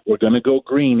say we're going to go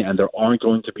green and there aren't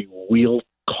going to be real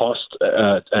cost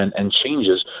and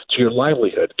changes to your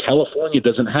livelihood. California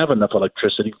doesn't have enough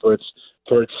electricity for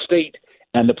its state,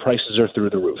 and the prices are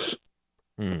through the roof.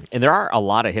 And there are a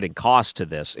lot of hidden costs to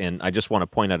this, and I just want to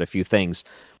point out a few things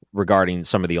regarding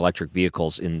some of the electric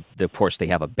vehicles. Of course, they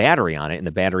have a battery on it, and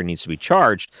the battery needs to be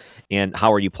charged. And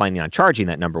how are you planning on charging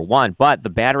that, number one? But the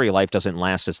battery life doesn't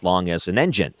last as long as an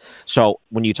engine. So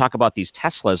when you talk about these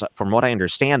Teslas, from what I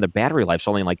understand, the battery life's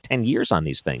only like 10 years on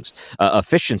these things,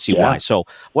 efficiency-wise. So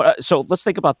let's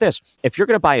think about this. If you're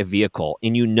going to buy a vehicle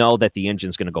and you know that the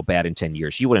engine's going to go bad in 10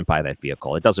 years, you wouldn't buy that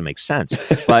vehicle. It doesn't make sense.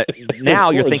 But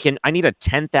now you're thinking, I need a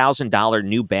 $10,000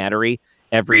 new battery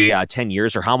every 10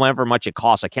 years or however much it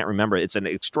costs. I can't remember. It's an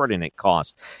extraordinary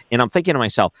cost. And I'm thinking to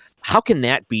myself, how can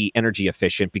that be energy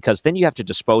efficient? Because then you have to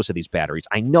dispose of these batteries.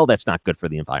 I know that's not good for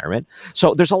the environment.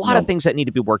 So there's a lot of things that need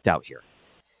to be worked out here.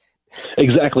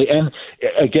 Exactly. And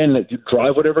again, you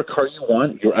drive whatever car you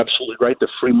want. You're absolutely right. The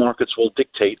free markets will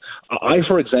dictate. I,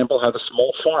 for example, have a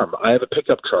small farm. I have a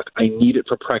pickup truck. I need it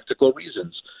for practical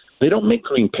reasons. They don't make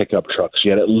green pickup trucks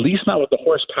yet, at least not with the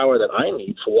horsepower that I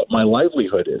need for what my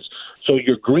livelihood is. So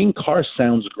your green car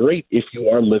sounds great if you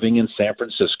are living in San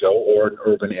Francisco or an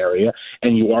urban area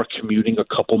and you are commuting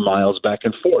a couple miles back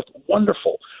and forth.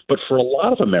 Wonderful. But for a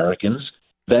lot of Americans,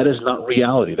 that is not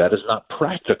reality. That is not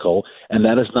practical, and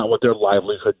that is not what their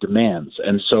livelihood demands.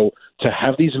 And so to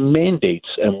have these mandates,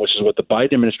 and which is what the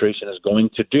Biden administration is going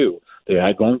to do, They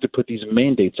are going to put these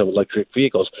mandates of electric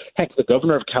vehicles. Heck, the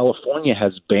governor of California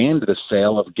has banned the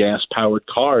sale of gas-powered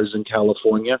cars in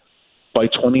California by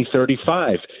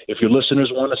 2035. If your listeners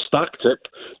want a stock tip,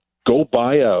 go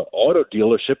buy a auto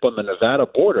dealership on the Nevada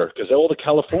border, because all the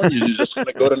Californians are just going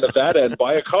to go to Nevada and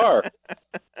buy a car.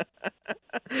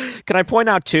 Can I point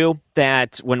out, too,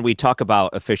 that when we talk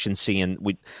about efficiency and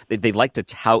they like to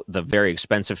tout the very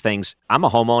expensive things, I'm a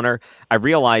homeowner. I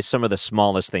realize some of the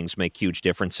smallest things make huge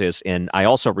differences. And I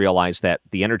also realize that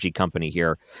the energy company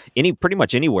here, pretty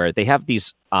much anywhere, they have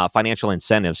these financial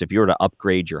incentives. If you were to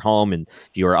upgrade your home and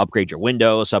if you were to upgrade your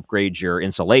windows, upgrade your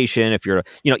insulation, if you're,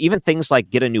 even things like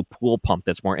get a new pool pump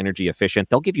that's more energy efficient,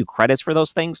 they'll give you credits for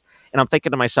those things. And I'm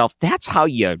thinking to myself, that's how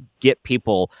you get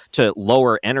people to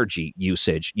lower energy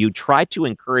usage. You try to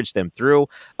encourage them through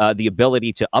the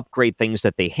ability to upgrade things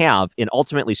that they have. And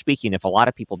ultimately speaking, if a lot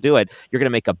of people do it, you're going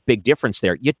to make a big difference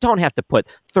there. You don't have to put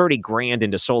 30 grand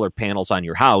into solar panels on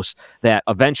your house that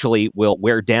eventually will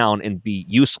wear down and be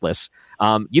useless.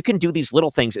 You can do these little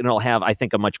things and it'll have, I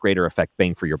think, a much greater effect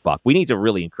bang for your buck. We need to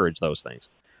really encourage those things.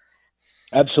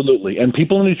 Absolutely. And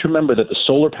people need to remember that the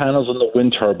solar panels and the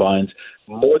wind turbines,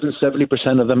 more than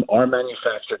 70% of them are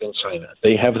manufactured in China.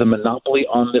 They have the monopoly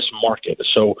on this market.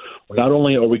 So not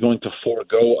only are we going to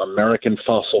forego American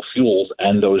fossil fuels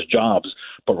and those jobs,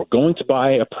 but we're going to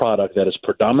buy a product that is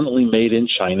predominantly made in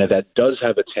China, that does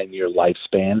have a 10-year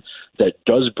lifespan, that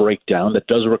does break down, that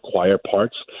does require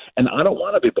parts. And I don't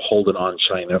want to be beholden on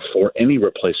China for any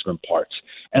replacement parts.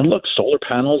 And look, solar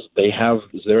panels, they have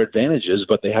their advantages,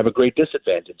 but they have a great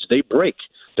disadvantage. They break.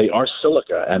 They are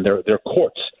silica, and they're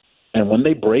quartz. And when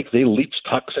they break, they leach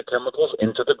toxic chemicals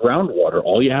into the groundwater.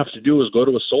 All you have to do is go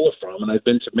to a solar farm, and I've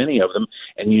been to many of them,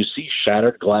 and you see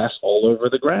shattered glass all over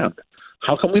the ground.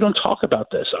 How come we don't talk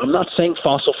about this? I'm not saying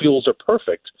fossil fuels are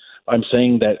perfect. I'm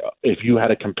saying that if you had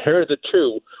to compare the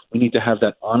two, we need to have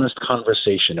that honest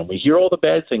conversation. And we hear all the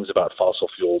bad things about fossil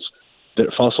fuels, that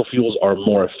fossil fuels are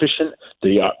more efficient,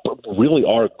 they really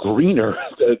are greener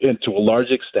to a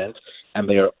large extent, and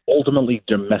they are ultimately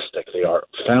domestic. They are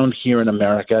found here in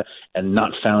America and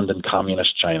not found in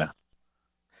communist China.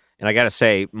 And I got to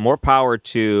say, more power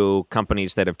to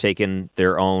companies that have taken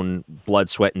their own blood,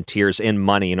 sweat, and tears and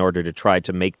money in order to try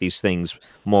to make these things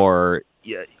more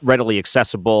readily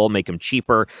accessible, make them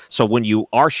cheaper. So when you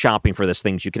are shopping for these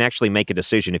things, you can actually make a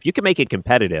decision. If you can make it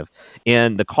competitive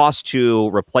and the cost to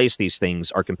replace these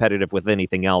things are competitive with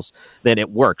anything else, then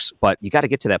it works. But you got to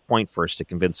get to that point first to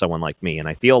convince someone like me. And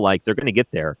I feel like they're going to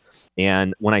get there.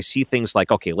 And when I see things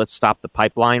like, okay, let's stop the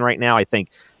pipeline right now, I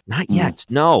think, not yet.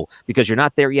 No, because you're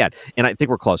not there yet. And I think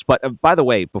we're close. But by the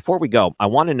way, before we go, I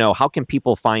want to know, how can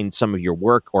people find some of your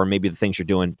work or maybe the things you're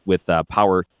doing with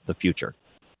Power the Future?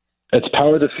 It's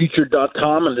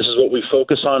powerthefuture.com, and this is what we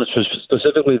focus on,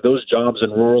 specifically those jobs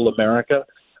in rural America.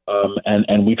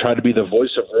 And we try to be the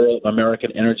voice of rural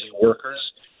American energy workers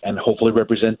and hopefully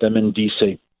represent them in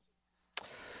D.C.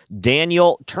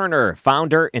 Daniel Turner,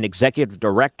 founder and executive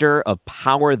director of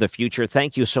Power the Future.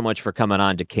 Thank you so much for coming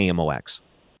on to KMOX.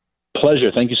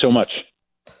 Pleasure. Thank you so much.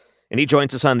 And he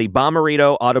joins us on the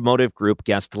Bomarito Automotive Group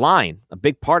guest line. A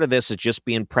big part of this is just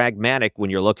being pragmatic when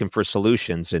you're looking for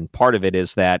solutions. And part of it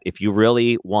is that if you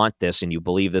really want this and you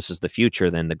believe this is the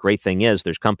future, then the great thing is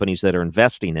there's companies that are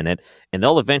investing in it, and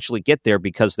they'll eventually get there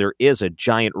because there is a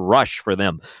giant rush for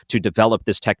them to develop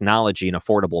this technology in an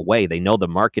affordable way. They know the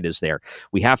market is there.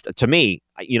 We have to me,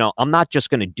 I'm not just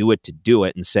going to do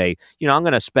it and say, I'm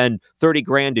going to spend 30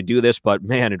 grand to do this, but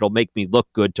man, it'll make me look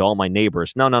good to all my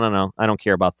neighbors. No. I don't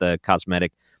care about the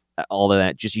cosmetic, all of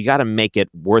that. Just, you got to make it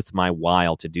worth my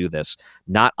while to do this,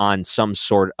 not on some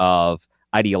sort of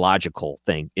ideological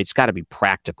thing. It's got to be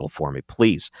practical for me,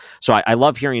 please. So I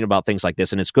love hearing about things like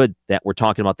this. And it's good that we're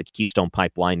talking about the Keystone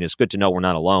Pipeline. It's good to know we're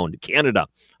not alone. Canada,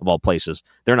 of all places,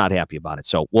 they're not happy about it.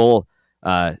 So we'll,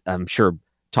 I'm sure,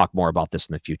 talk more about this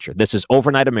in the future. This is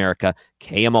Overnight America,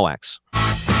 KMOX.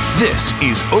 This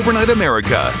is Overnight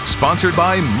America, sponsored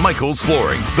by Michael's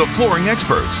Flooring, the flooring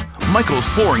experts.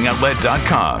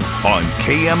 michaelsflooringoutlet.com on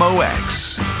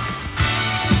KMOX.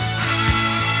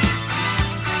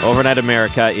 Overnight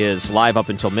America is live up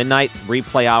until midnight.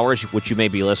 Replay hours, which you may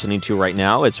be listening to right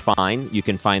now, is fine. You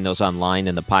can find those online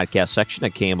in the podcast section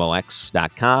at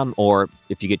KMOX.com, or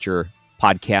if you get your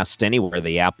podcast anywhere,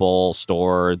 the Apple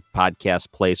Store,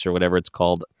 Podcast Place, or whatever it's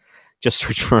called, just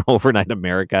search for Overnight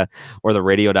America or the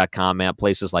radio.com app,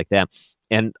 places like that.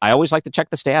 And I always like to check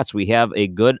the stats. We have a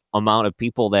good amount of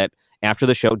people that after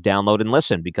the show download and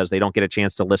listen because they don't get a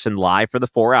chance to listen live for the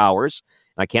 4 hours.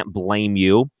 And I can't blame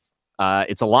you.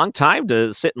 It's a long time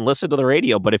to sit and listen to the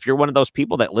radio, but if you're one of those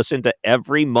people that listen to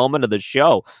every moment of the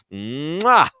show,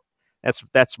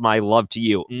 That's my love to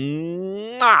you.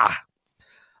 Mwah!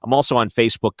 I'm also on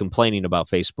Facebook complaining about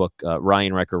Facebook,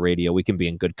 Ryan Wrecker Radio. We can be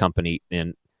in good company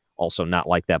and also not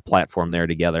like that platform there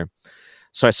together.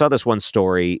 So I saw this one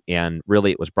story, and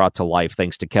really it was brought to life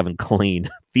thanks to Kevin Killeen.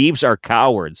 Thieves are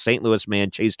cowards. St. Louis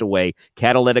man chased away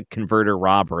catalytic converter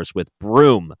robbers with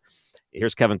broom.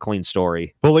 Here's Kevin Killeen's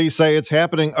story. Police say it's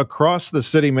happening across the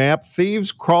city map.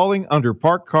 Thieves crawling under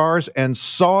parked cars and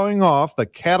sawing off the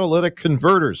catalytic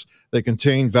converters that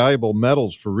contain valuable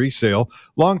metals for resale.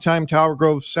 Longtime Tower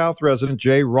Grove South resident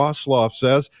Jay Rosloff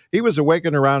says he was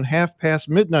awakened around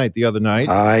midnight the other night.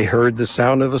 I heard the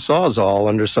sound of a sawzall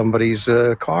under somebody's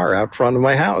car out front of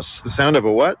my house. The sound of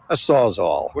a what? A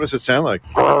sawzall. What does it sound like?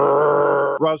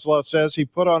 Rosloff says he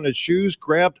put on his shoes,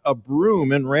 grabbed a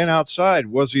broom, and ran outside.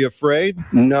 Was he afraid?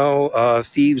 No,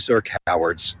 thieves are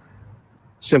cowards.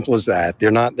 Simple as that. They're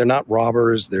not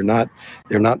robbers. They're not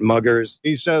muggers.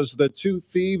 He says the two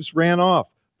thieves ran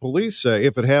off. Police say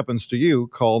if it happens to you,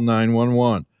 call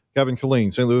 911. Kevin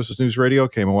Killeen, St. Louis News Radio,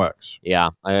 KMOX.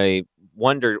 Yeah, I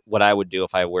wonder what I would do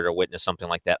if I were to witness something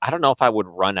like that. I don't know if I would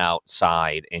run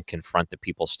outside and confront the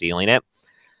people stealing it.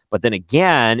 But then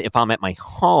again, if I'm at my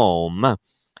home,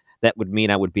 that would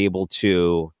mean I would be able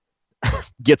to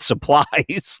get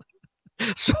supplies.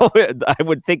 So I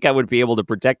would think I would be able to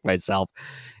protect myself.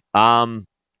 I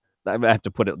have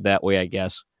to put it that way, I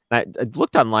guess. I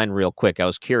looked online real quick. I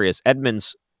was curious.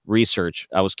 Edmunds Research.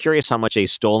 I was curious how much a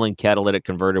stolen catalytic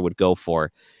converter would go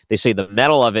for. They say the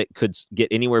metal of it could get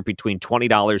anywhere between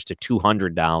 $20 to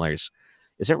 $200.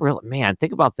 Is it real? Man,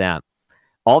 think about that.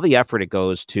 All the effort it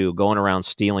goes to going around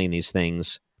stealing these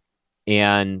things,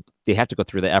 and they have to go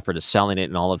through the effort of selling it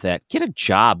and all of that. Get a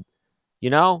job,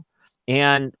 you know?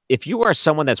 And if you are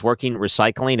someone that's working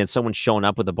recycling and someone's showing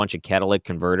up with a bunch of catalytic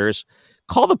converters,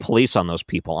 call the police on those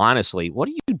people. Honestly, what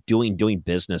are you doing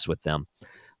business with them?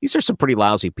 These are some pretty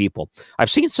lousy people. I've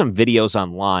seen some videos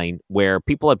online where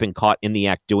people have been caught in the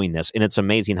act doing this, and it's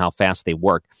amazing how fast they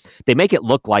work. They make it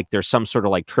look like there's some sort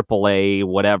of like AAA,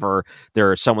 whatever.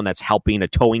 There's someone that's helping a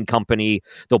towing company.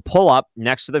 They'll pull up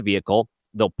next to the vehicle.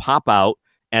 They'll pop out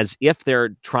as if they're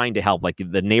trying to help, like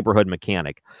the neighborhood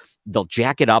mechanic. They'll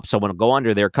jack it up. Someone will go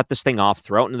under there, cut this thing off,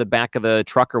 throw it into the back of the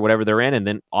truck or whatever they're in, and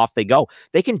then off they go.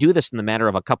 They can do this in the matter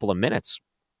of a couple of minutes.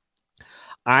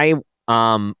 I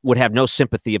would have no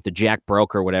sympathy if the jack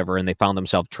broke or whatever and they found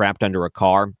themselves trapped under a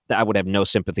car. I would have no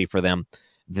sympathy for them.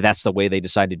 That's the way they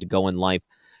decided to go in life.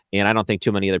 And I don't think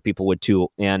too many other people would too.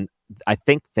 And I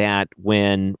think that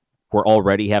when we're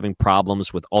already having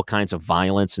problems with all kinds of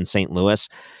violence in St. Louis,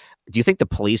 do you think the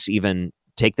police even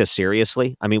take this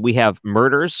seriously? I mean, we have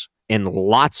murders and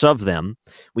lots of them.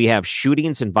 We have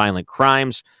shootings and violent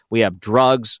crimes. We have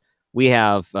drugs. We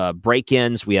have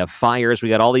break-ins. We have fires. We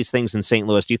got all these things in St.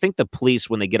 Louis. Do you think the police,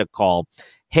 when they get a call,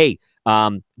 hey,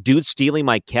 dude's stealing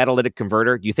my catalytic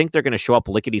converter, do you think they're going to show up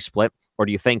lickety-split? Or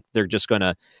do you think they're just going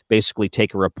to basically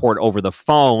take a report over the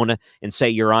phone and say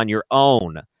you're on your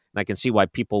own? And I can see why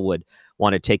people would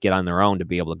want to take it on their own to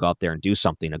be able to go out there and do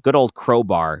something. A good old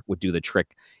crowbar would do the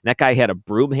trick. And that guy had a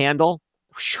broom handle.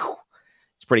 Whew,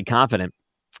 it's pretty confident.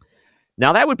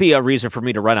 Now, that would be a reason for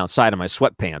me to run outside in my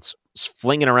sweatpants,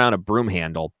 flinging around a broom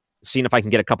handle, seeing if I can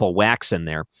get a couple of whacks in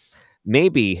there.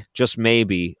 Maybe, just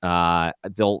maybe,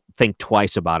 they'll think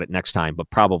twice about it next time, but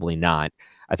probably not.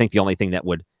 I think the only thing that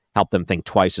would help them think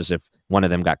twice is if one of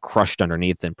them got crushed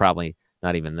underneath, and probably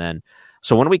not even then.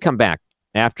 So when we come back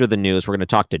after the news, we're going to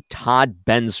talk to Todd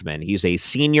Bensman. He's a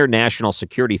senior national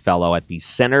security fellow at the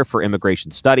Center for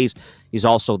Immigration Studies. He's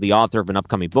also the author of an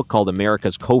upcoming book called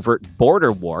America's Covert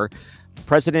Border War.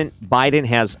 President Biden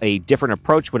has a different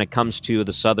approach when it comes to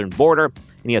the southern border,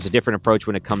 and he has a different approach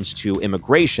when it comes to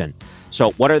immigration.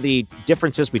 So what are the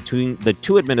differences between the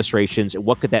two administrations, and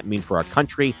what could that mean for our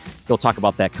country? He'll talk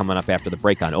about that coming up after the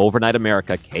break on Overnight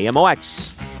America,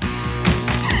 KMOX.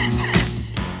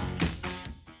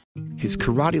 His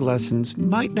karate lessons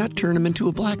might not turn him into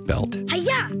a black belt.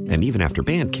 Hi-ya! And even after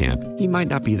band camp, he might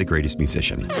not be the greatest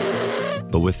musician.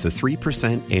 But with the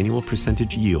 3% annual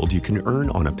percentage yield you can earn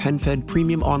on a PenFed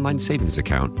premium online savings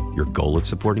account, your goal of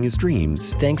supporting his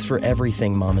dreams... Thanks for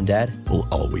everything, Mom and Dad. ...will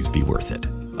always be worth it.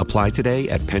 Apply today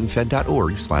at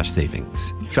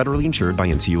PenFed.org/savings. Federally insured by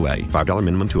NCUA. $5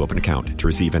 minimum to open account. To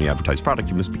receive any advertised product,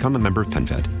 you must become a member of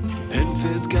PenFed.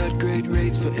 PenFed's got great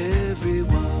rates for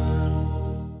everyone.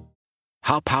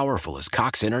 How powerful is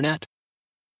Cox Internet?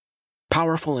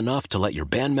 Powerful enough to let your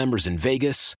band members in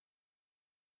Vegas,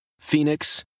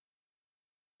 Phoenix,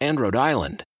 and Rhode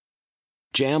Island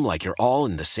jam like you're all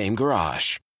in the same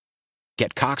garage.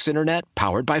 Get Cox Internet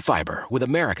powered by fiber with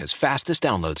America's fastest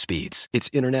download speeds. It's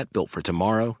internet built for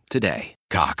tomorrow, today.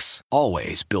 Cox,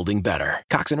 always building better.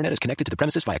 Cox Internet is connected to the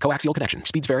premises via coaxial connection.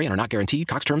 Speeds vary and are not guaranteed.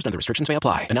 Cox terms and other restrictions may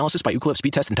apply. Analysis by Ookla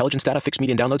Speed Test Intelligence Data. Fixed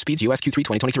median download speeds. US Q3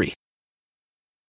 2023.